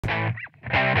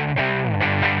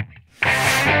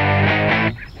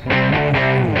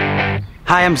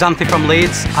Hi, I'm Xanthi from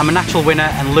Leeds. I'm a natural winner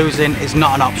and losing is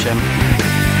not an option.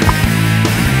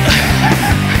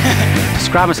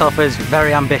 Describe myself as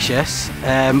very ambitious.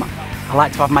 I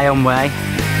like to have my own way.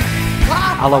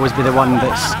 I'll always be the one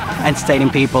that's entertaining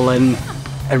people and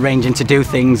arranging to do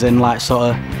things and like sort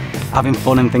of having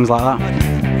fun and things like that.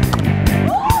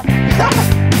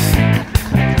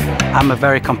 I'm a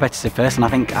very competitive person. I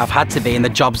think I've had to be in the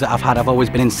jobs that I've had. I've always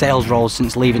been in sales roles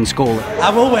since leaving school. I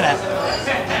will win it.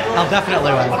 I'll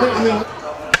definitely win.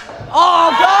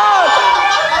 Oh God!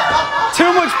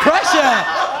 Too much pressure!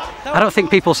 I don't think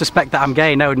people suspect that I'm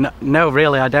gay. No,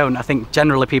 really I don't. I think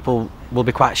generally people will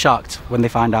be quite shocked when they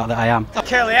find out that I am.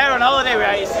 Curly hair on holiday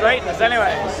without your straighteners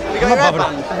anyway.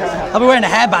 I'll be wearing a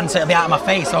hairband so it'll be out of my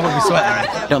face, so I won't be sweating.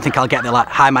 I don't think I'll get the like,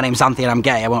 hi, my name's Xanthi and I'm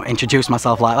gay. I won't introduce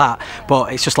myself like that.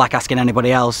 But it's just like asking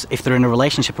anybody else if they're in a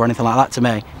relationship or anything like that to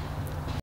me.